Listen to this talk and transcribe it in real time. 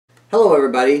Hello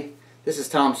everybody, this is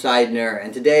Tom Seidner,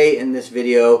 and today in this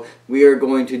video we are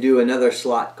going to do another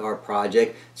slot car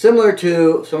project similar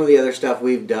to some of the other stuff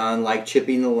we've done, like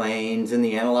chipping the lanes and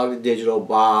the analog to digital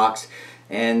box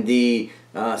and the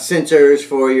sensors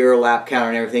for your lap counter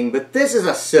and everything, but this is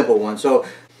a simple one. So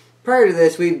prior to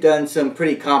this we've done some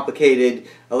pretty complicated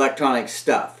electronic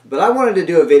stuff, but I wanted to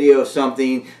do a video of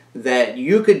something that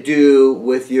you could do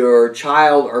with your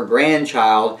child or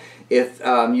grandchild if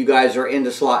you guys are into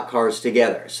slot cars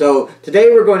together. So today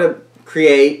we're going to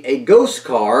create a ghost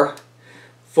car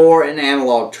for an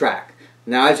analog track.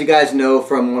 Now, as you guys know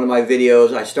from one of my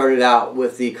videos, I started out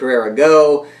with the Carrera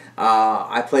Go.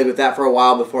 I played with that for a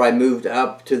while before I moved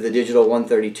up to the digital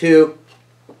 132.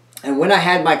 And when I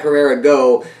had my Carrera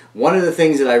Go, one of the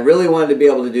things that I really wanted to be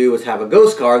able to do was have a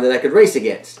ghost car that I could race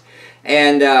against.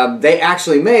 And they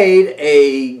actually made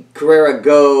a Carrera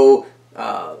Go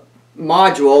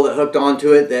module that hooked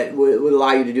onto it that would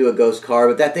allow you to do a ghost car,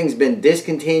 but that thing's been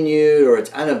discontinued or it's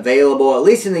unavailable. At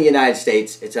least in the United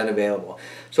States it's unavailable.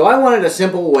 So I wanted a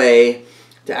simple way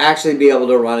to actually be able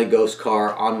to run a ghost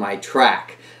car on my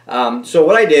track. So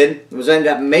what I did was I ended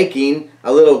up making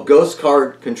a little ghost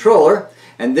car controller,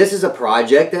 and this is a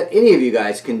project that any of you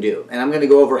guys can do. And I'm going to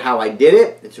go over how I did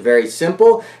it. It's very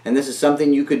simple, and this is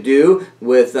something you could do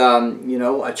with you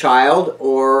know, a child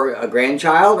or a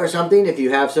grandchild or something. If you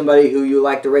have somebody who you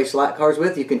like to race slot cars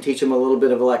with, you can teach them a little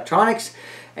bit of electronics,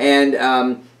 and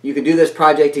you can do this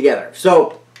project together.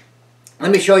 So let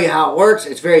me show you how it works.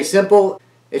 It's very simple.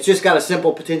 It's just got a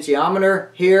simple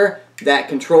potentiometer here that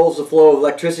controls the flow of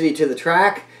electricity to the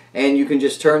track, and you can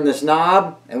just turn this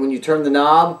knob, and when you turn the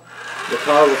knob, the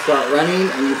car will start running,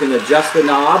 and you can adjust the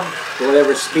knob to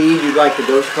whatever speed you'd like the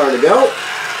ghost car to go,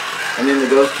 and then the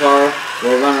ghost car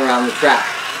will run around the track.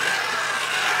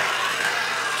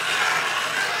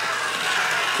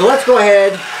 So let's go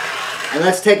ahead and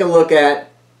let's take a look at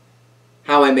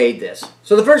how I made this.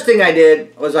 So the first thing I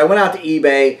did was I went out to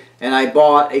eBay and I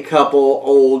bought a couple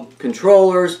old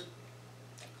controllers.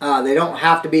 They don't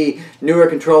have to be newer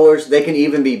controllers. They can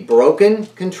even be broken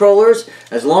controllers.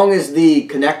 As long as the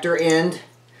connector end,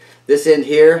 this end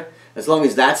here, as long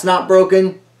as that's not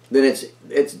broken, then it's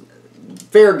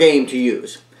fair game to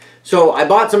use. So I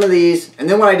bought some of these, and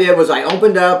then what I did was I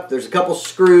opened up, there's a couple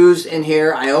screws in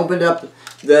here. I opened up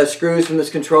the screws from this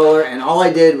controller, and all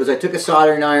I did was I took a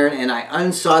soldering iron and I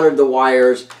unsoldered the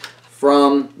wires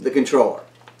from the controller.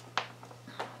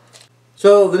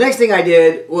 So the next thing I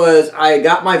did was I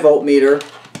got my voltmeter,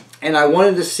 and I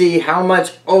wanted to see how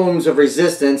much ohms of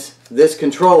resistance this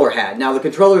controller had. Now the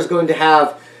controller is going to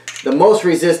have the most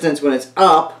resistance when it's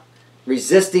up,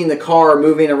 resisting the car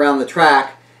moving around the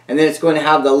track, and then it's going to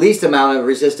have the least amount of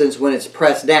resistance when it's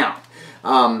pressed down.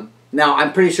 Now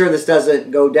I'm pretty sure this doesn't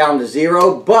go down to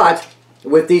 0, but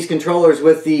with these controllers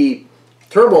with the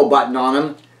turbo button on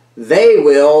them, they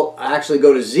will actually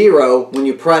go to 0 when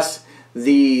you press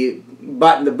the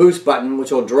button, the boost button,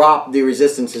 which will drop the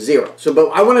resistance to 0. So, but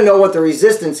I want to know what the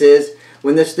resistance is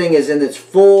when this thing is in its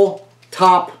full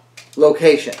top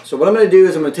location. So what I'm going to do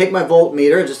is I'm going to take my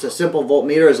voltmeter, just a simple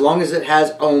voltmeter, as long as it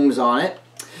has ohms on it,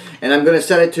 and I'm going to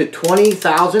set it to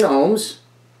 20,000 ohms.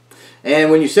 And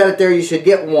when you set it there, you should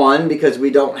get 1 because we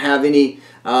don't have any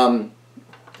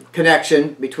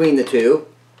connection between the two.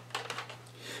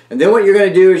 And then what you're going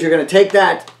to do is you're going to take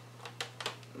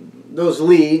those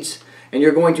leads, and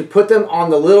you're going to put them on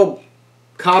the little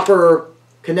copper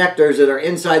connectors that are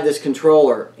inside this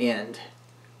controller end.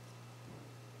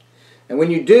 And when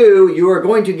you do, you are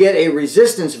going to get a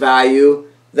resistance value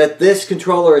that this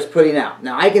controller is putting out.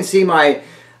 Now I can see my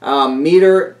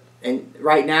meter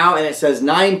right now, and it says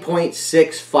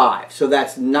 9.65. So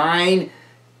that's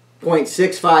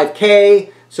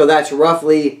 9.65K, so that's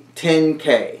roughly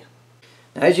 10K.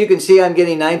 Now, as you can see, I'm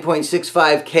getting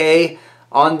 9.65K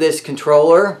on this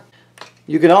controller.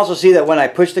 You can also see that when I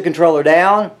push the controller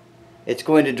down, it's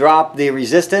going to drop the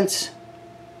resistance.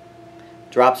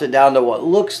 Drops it down to what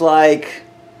looks like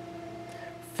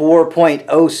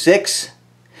 4.06.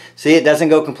 See, it doesn't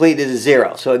go completely to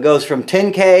 0. So it goes from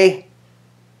 10K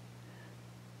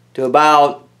to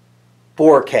about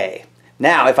 4K.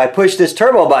 Now, if I push this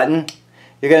turbo button,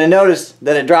 you're going to notice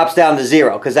that it drops down to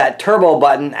 0 because that turbo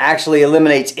button actually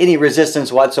eliminates any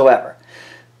resistance whatsoever.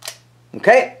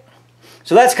 Okay?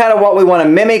 So that's kind of what we want to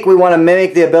mimic. We want to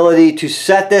mimic the ability to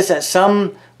set this at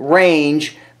some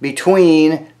range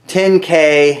between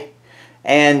 10K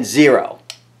and 0.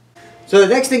 So the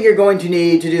next thing you're going to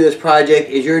need to do this project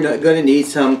is you're going to need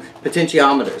some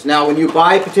potentiometers. Now when you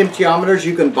buy potentiometers,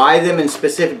 you can buy them in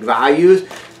specific values,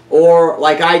 or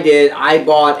like I did, I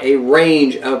bought a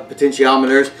range of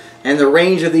potentiometers And the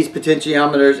range of these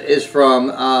potentiometers is from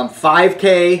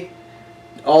 5K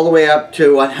all the way up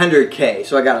to 100K.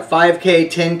 So I got a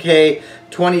 5K, 10K,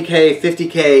 20K,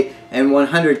 50K, and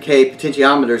 100K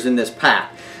potentiometers in this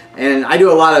pack. And I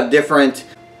do a lot of different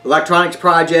electronics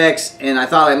projects, and I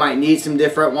thought I might need some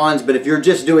different ones, but if you're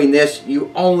just doing this,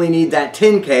 you only need that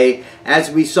 10K,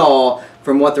 as we saw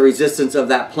from what the resistance of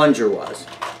that plunger was.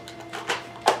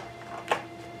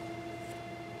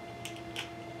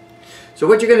 So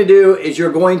what you're going to do is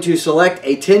you're going to select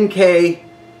a 10K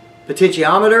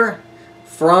potentiometer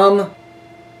from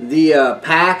the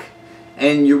pack,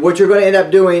 and what you're going to end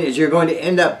up doing is you're going to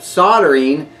end up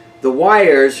soldering the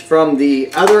wires from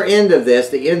the other end of this,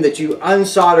 the end that you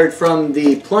unsoldered from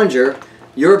the plunger.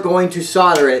 You're going to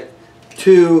solder it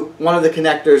to one of the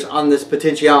connectors on this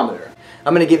potentiometer.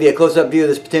 I'm going to give you a close-up view of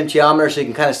this potentiometer so you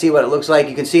can kind of see what it looks like.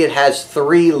 You can see it has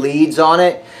 3 leads on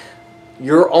it.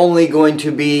 You're only going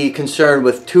to be concerned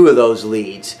with 2 of those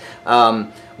leads.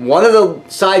 One of the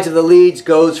sides of the leads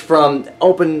goes from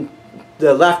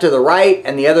the left to the right,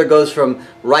 and the other goes from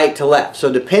right to left.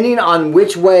 So depending on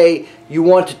which way you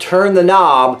want to turn the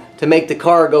knob to make the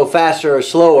car go faster or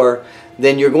slower,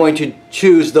 then you're going to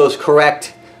choose those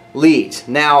correct leads.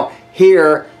 Now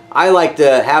here, I like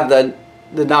to have the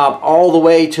knob all the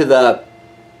way to the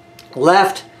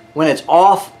left when it's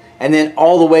off, and then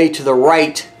all the way to the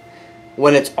right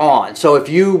when it's on. So if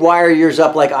you wire yours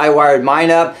up like I wired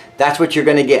mine up, that's what you're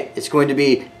going to get. It's going to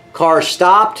be car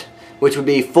stopped, which would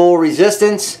be full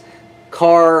resistance,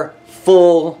 car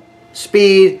full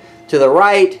speed to the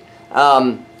right,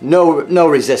 no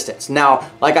resistance.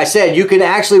 Now, like I said, you can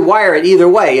actually wire it either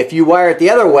way. If you wire it the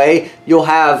other way, you'll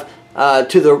have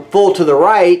full to the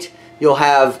right, you'll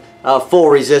have full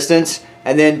resistance,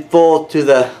 and then full to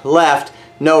the left,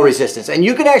 no resistance. And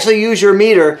you can actually use your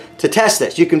meter to test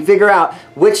this. You can figure out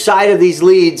which side of these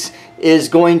leads is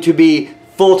going to be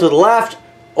full to the left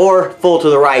or full to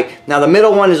the right. Now the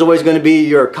middle one is always going to be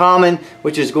your common,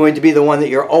 which is going to be the one that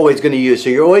you're always going to use. So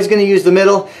you're always going to use the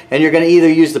middle, and you're going to either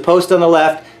use the post on the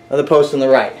left or the post on the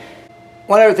right.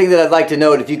 One other thing that I'd like to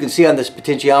note, if you can see on this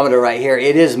potentiometer right here,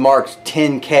 it is marked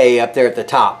 10K up there at the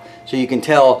top. So you can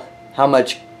tell how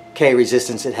much K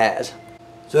resistance it has.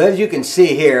 So as you can see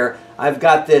here, I've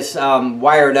got this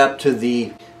wired up to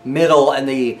the middle and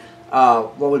the,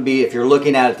 what would be, if you're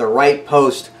looking at it, the right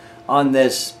post on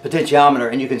this potentiometer,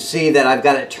 and you can see that I've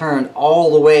got it turned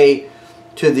all the way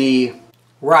to the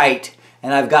right,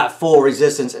 and I've got full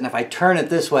resistance. And if I turn it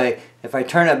this way, if I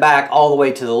turn it back all the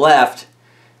way to the left,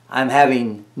 I'm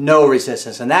having no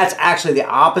resistance. And that's actually the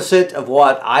opposite of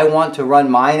what I want to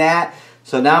run mine at.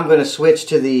 So now I'm going to switch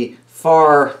to the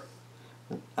far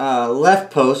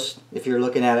left post, if you're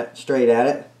looking at it, straight at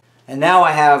it. And now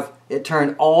I have it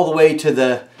turned all the way to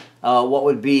the what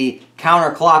would be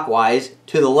counterclockwise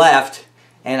to the left,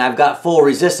 and I've got full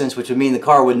resistance, which would mean the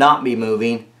car would not be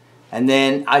moving. And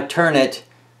then I turn it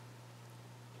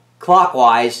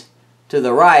clockwise to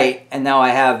the right, and now I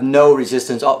have no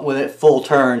resistance with it full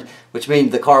turned, which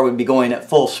means the car would be going at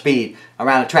full speed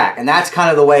around the track. And that's kind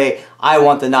of the way I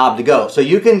want the knob to go. So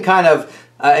you can kind of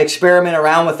experiment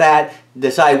around with that,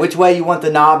 decide which way you want the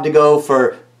knob to go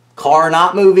for car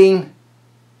not moving,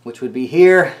 which would be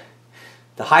here.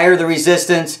 The higher the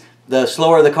resistance, the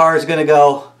slower the car is going to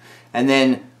go, and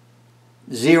then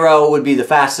 0 would be the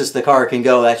fastest the car can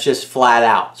go. That's just flat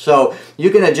out. So you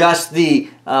can adjust the,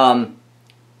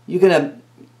 you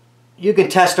can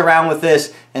test around with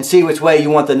this and see which way you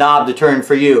want the knob to turn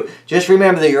for you. Just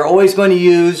remember that you're always going to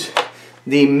use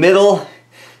the middle.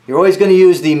 You're always going to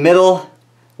use the middle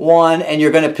one, and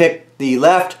you're going to pick the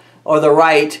left or the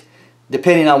right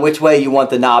depending on which way you want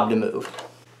the knob to move.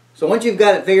 So once you've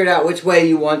got it figured out which way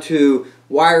you want to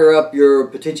wire up your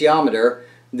potentiometer,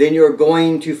 then you're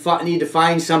going to need to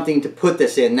find something to put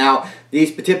this in. Now,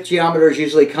 these potentiometers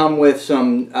usually come with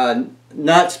some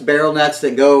nuts, barrel nuts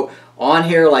that go on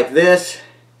here like this,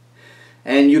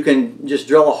 and you can just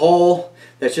drill a hole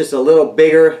that's just a little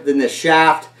bigger than this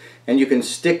shaft, and you can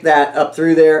stick that up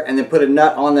through there and then put a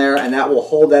nut on there, and that will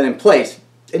hold that in place.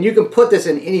 And you can put this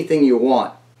in anything you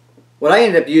want. What I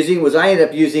ended up using was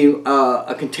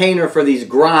a container for these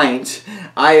grinds.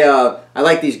 I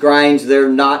like these grinds. They're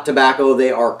not tobacco. They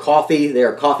are coffee. They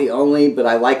are coffee only, but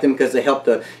I like them because they help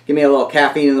to give me a little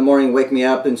caffeine in the morning, wake me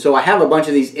up. And so I have a bunch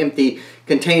of these empty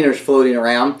containers floating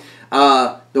around.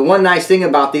 The one nice thing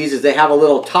about these is they have a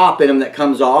little top in them that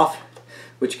comes off,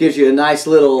 which gives you a nice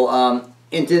little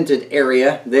indented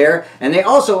area there. And they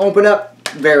also open up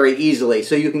very easily,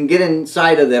 so you can get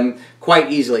inside of them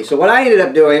quite easily. So what I ended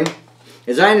up doing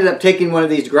is I ended up taking one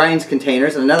of these grinds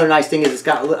containers, and another nice thing is it's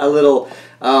got a little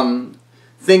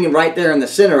thing right there in the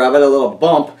center of it, a little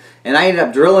bump, and I ended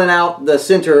up drilling out the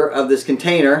center of this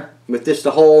container with just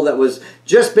a hole that was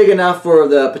just big enough for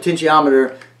the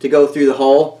potentiometer to go through the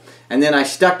hole. And then I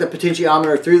stuck the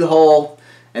potentiometer through the hole,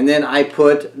 and then I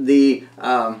put the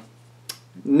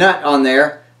nut on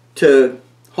there to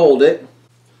hold it.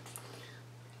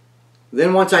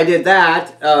 Then once I did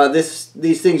that,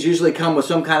 these things usually come with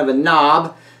some kind of a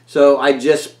knob, so I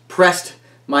just pressed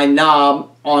my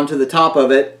knob onto the top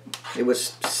of it. It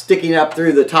was sticking up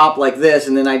through the top like this,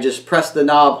 and then I just pressed the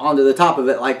knob onto the top of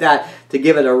it like that to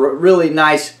give it a really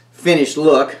nice finished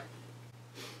look.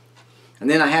 And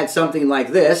then I had something like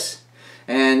this,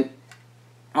 and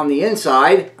on the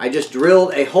inside I just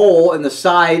drilled a hole in the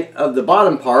side of the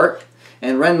bottom part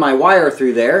and ran my wire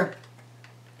through there.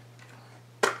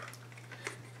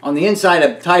 On the inside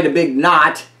I tied a big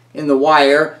knot in the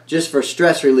wire just for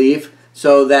stress relief,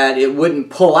 so that it wouldn't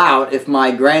pull out. If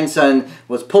my grandson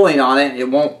was pulling on it, it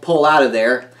won't pull out of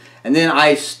there. And then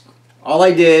all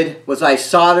I did was I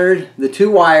soldered the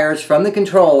two wires from the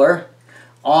controller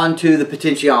onto the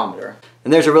potentiometer.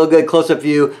 And there's a real good close-up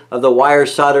view of the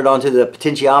wires soldered onto the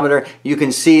potentiometer. You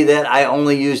can see that I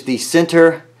only used the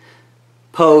center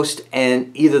post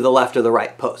and either the left or the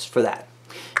right post for that.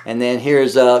 And then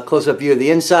here's a close-up view of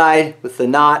the inside with the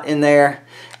knot in there.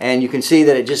 And you can see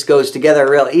that it just goes together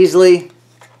real easily.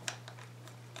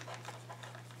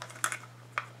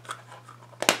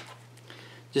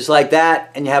 Just like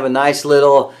that, and you have a nice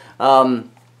little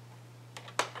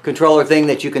controller thing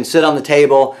that you can sit on the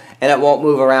table and it won't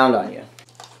move around on you.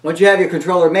 Once you have your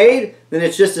controller made, then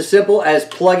it's just as simple as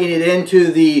plugging it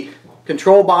into the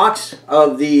control box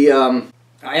of the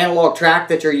analog track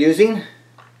that you're using.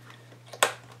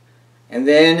 And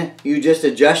then you just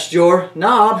adjust your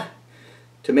knob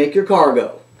to make your car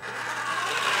go.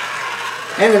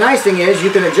 And the nice thing is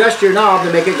you can adjust your knob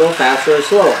to make it go faster or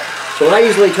slower. So what I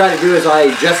usually try to do is I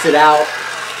adjust it out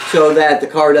so that the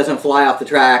car doesn't fly off the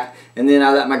track, and then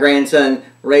I let my grandson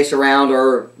race around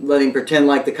or let him pretend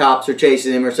like the cops are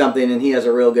chasing him or something, and he has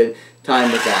a real good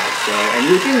time with that. So, and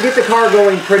you can get the car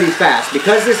going pretty fast.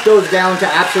 Because this goes down to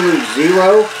absolute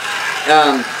zero,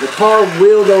 the car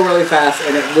will go really fast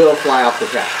and it will fly off the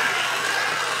track.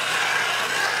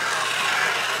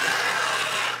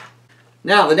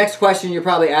 Now, the next question you're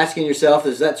probably asking yourself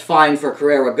is, that's fine for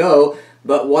Carrera Go,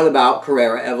 but what about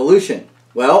Carrera Evolution?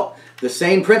 Well, the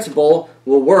same principle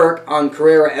will work on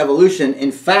Carrera Evolution.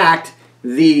 In fact,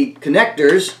 the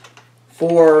connectors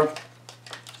for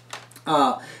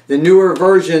the newer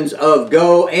versions of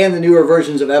Go and the newer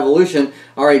versions of Evolution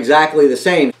are exactly the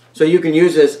same. So you can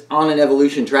use this on an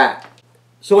Evolution track.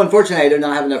 So unfortunately, I do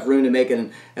not have enough room to make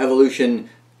an Evolution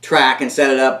track and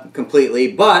set it up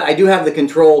completely, but I do have the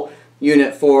control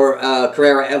unit for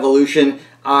Carrera Evolution.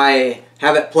 I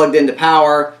have it plugged into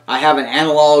power. I have an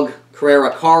analog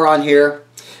Carrera car on here,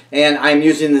 and I'm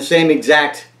using the same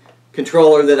exact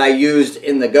controller that I used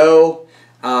in the Go.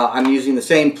 I'm using the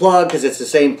same plug because it's the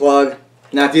same plug.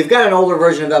 Now, if you've got an older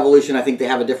version of Evolution, I think they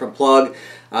have a different plug.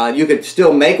 You could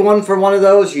still make one for one of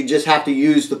those. You just have to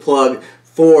use the plug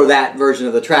for that version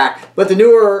of the track. But the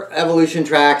newer Evolution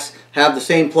tracks have the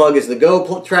same plug as the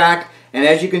Go track. And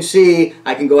as you can see,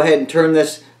 I can go ahead and turn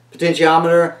this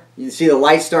potentiometer. You can see the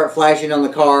lights start flashing on the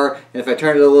car. And if I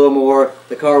turn it a little more,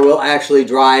 the car will actually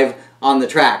drive on the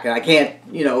track. And I can't,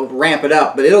 ramp it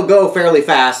up, but it'll go fairly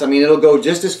fast. I mean, it'll go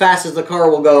just as fast as the car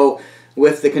will go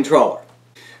with the controller.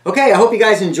 Okay, I hope you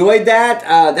guys enjoyed that.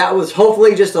 That was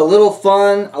hopefully just a little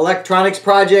fun electronics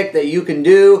project that you can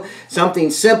do.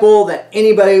 Something simple that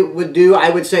anybody would do.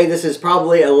 I would say this is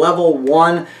probably a level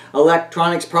 1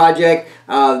 electronics project.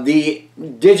 The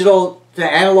digital to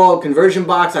analog conversion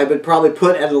box I would probably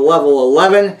put at a level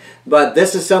 11, but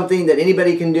this is something that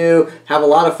anybody can do. Have a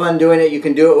lot of fun doing it. You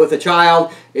can do it with a child.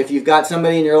 If you've got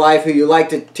somebody in your life who you like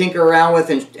to tinker around with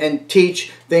and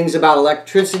teach things about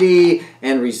electricity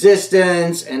and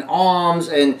resistance and ohms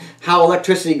and how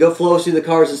electricity flows through the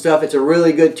cars and stuff, it's a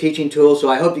really good teaching tool. So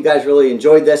I hope you guys really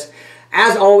enjoyed this.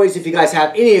 As always, if you guys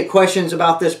have any questions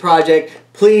about this project,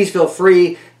 please feel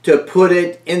free to put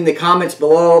it in the comments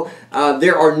below.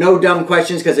 There are no dumb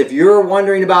questions, because if you're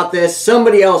wondering about this,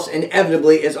 somebody else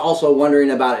inevitably is also wondering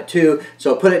about it too.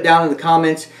 So put it down in the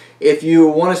comments. If you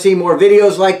want to see more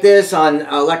videos like this on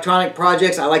electronic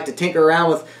projects, I like to tinker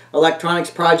around with electronics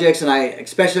projects, and I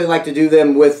especially like to do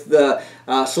them with the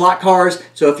slot cars.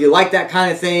 So if you like that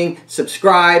kind of thing,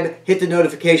 subscribe, hit the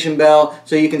notification bell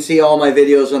so you can see all my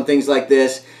videos on things like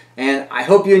this. And I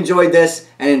hope you enjoyed this,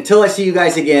 and until I see you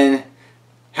guys again,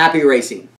 happy racing.